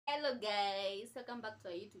Hello guys, welcome back to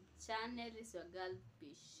our YouTube channel. It's your girl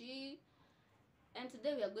Bestie, and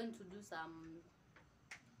today we are going to do some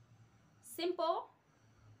simple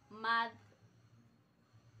math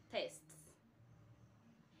tests.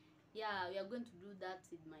 Yeah, we are going to do that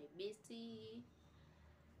with my bestie.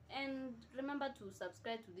 And remember to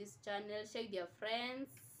subscribe to this channel, share with your friends.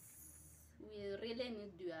 We really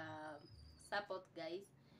need your support, guys.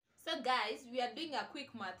 So guys, we are doing a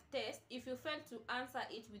quick math test. If you fail to answer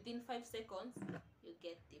it within 5 seconds, you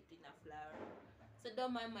get dipped in a flour. So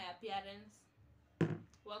don't mind my appearance.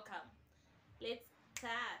 Welcome. Let's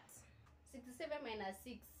start. 67 minus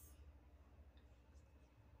 6.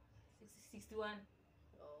 61.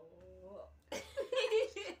 Oh.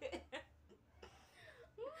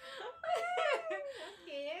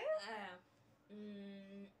 Okay.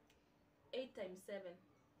 8 times 7.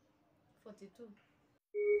 42.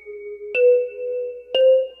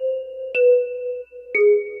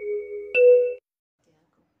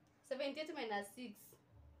 78 minus 6.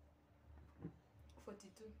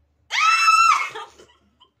 42.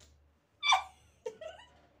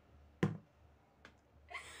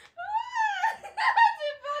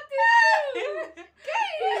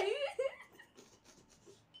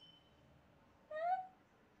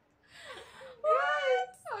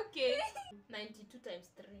 What? Okay. 92 times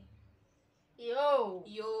 3. Yo.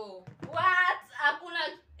 What? Hakuna.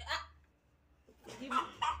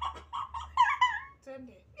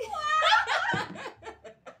 Twende.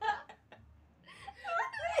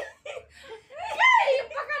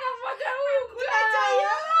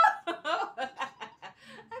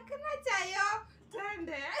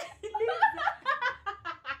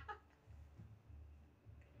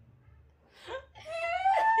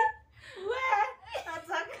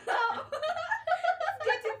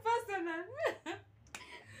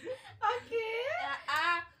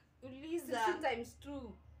 Times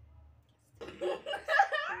 2.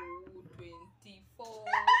 24.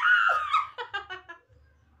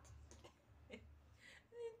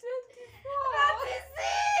 24. That is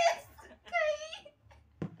it.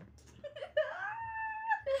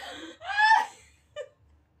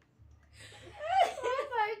 Oh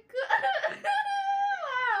my god.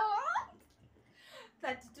 Wow.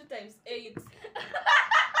 32 times 8.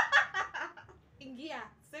 Ingia,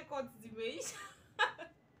 seconds zimeisha.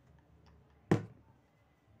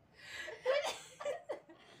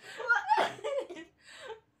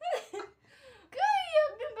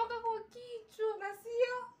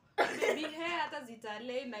 Baby hair hata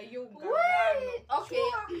zitalei na hiyo ungano.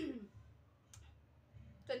 Okay.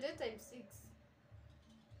 28 times 6.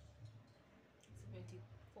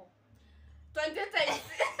 74. 28 times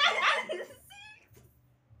 6.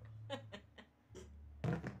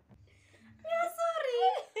 Yeah, sorry.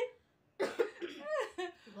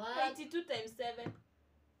 What? 82 times 7.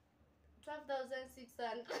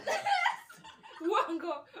 12,600.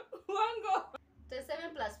 Wango.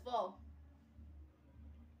 27 plus 4.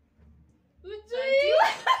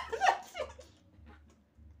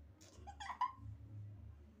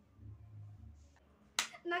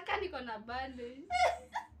 Naka niko na bandage.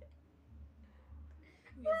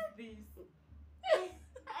 What's this?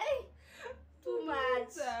 Too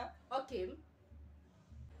much. Okay.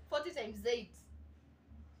 40 times 8.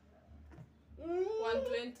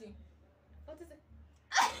 120. 40 times.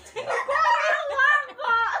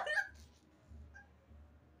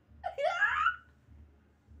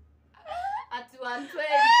 At 120.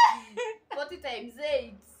 40 times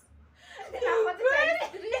 8. 40 times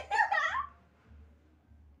 3.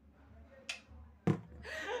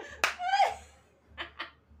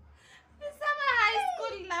 Sema high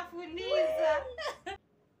school inafuliza.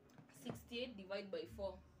 68 divided by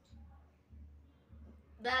 4.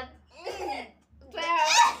 That 12.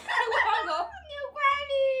 Wango. Ni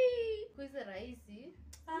ukweli. Kuiza rahisi.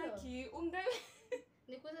 Aki, ungai.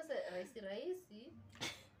 Ni kuiza rahisi.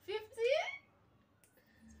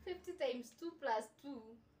 50 times 2 plus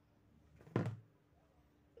 2.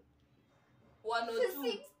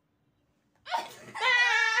 102.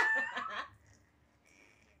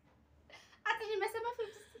 Ati nimesema 50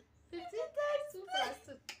 times 2 plus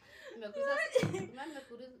 2. Nimekuza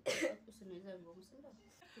usiniweza ngumu sana.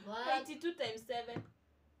 82 times 7.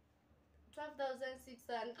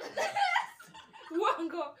 12,600.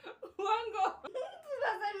 Wango.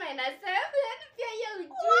 2,000 minus 7. Pia hiyo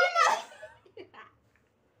ujui.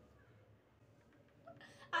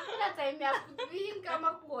 Hakuna time ya kuthink kama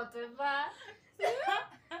whatever.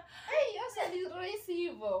 Hey, yosa ni rahisi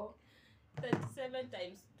hivyo. 37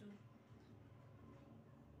 times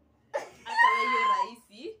 2. Hata wewe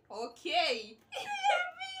rahisi. Okay.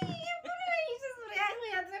 Mbona hizo sura yangu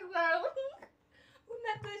ya tegwa.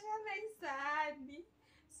 Unatosha gani?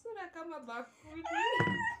 Sura kama bakuli.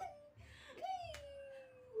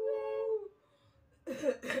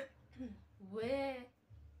 We.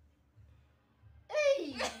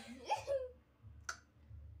 Hey.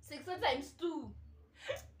 6 times 2.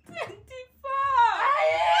 24.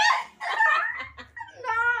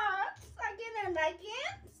 Not again and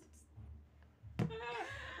again.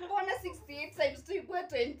 Mbona 68 times 2 ikuwe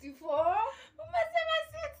 24? Umesema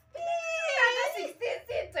 60. Hata 16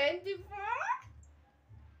 si 24.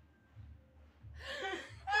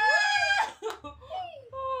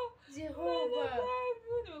 Jehova.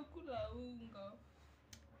 Nimekula unga.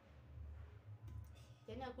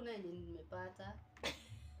 Yaani hakuna yenye nimepata.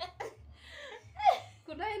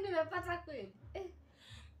 Kuna yenye nimepata kweli?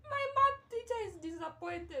 My math teacher is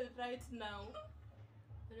disappointed right now.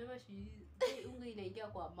 Whenever she is, unga inaingia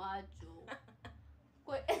kwa macho.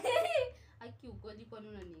 Kwa aki ukweli kwa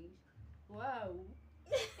nini unani? Wow.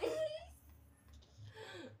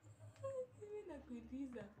 Mimi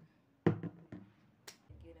nakuuliza.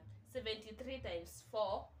 73 times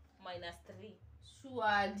 4 minus 3.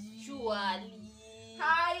 Surely.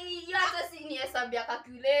 Hai, hata si ni hesabu ya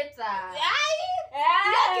calculator.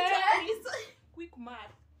 Quick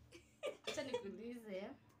math. Acha nikuulize.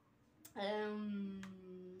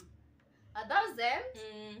 1,000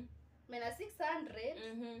 minus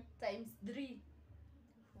 600 times 3. 400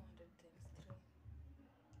 times 3.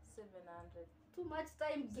 700. Too much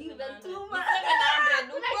time given, 700. too much. 700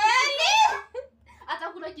 ukweli. Hata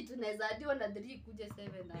kuna kitu naweza adiwa na 3 kuja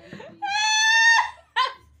 700.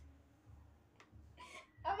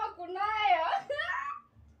 Ama kunayo.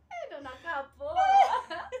 Ndio nakaa poa.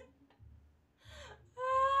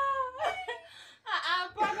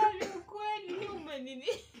 Hapana, ni ukweli.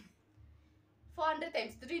 Umenini? 400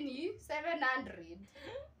 times 3 ni 700.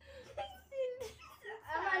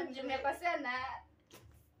 Ama nimekosea na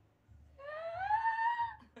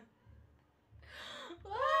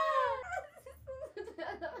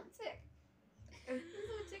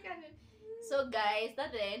So guys,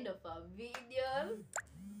 that's the end of our video.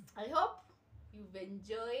 I hope you've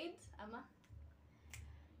enjoyed. Ama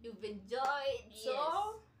you've enjoyed. Yes.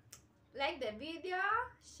 So like the video,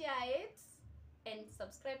 share it, and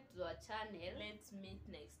subscribe to our channel. Let's meet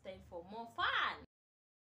next time for more fun.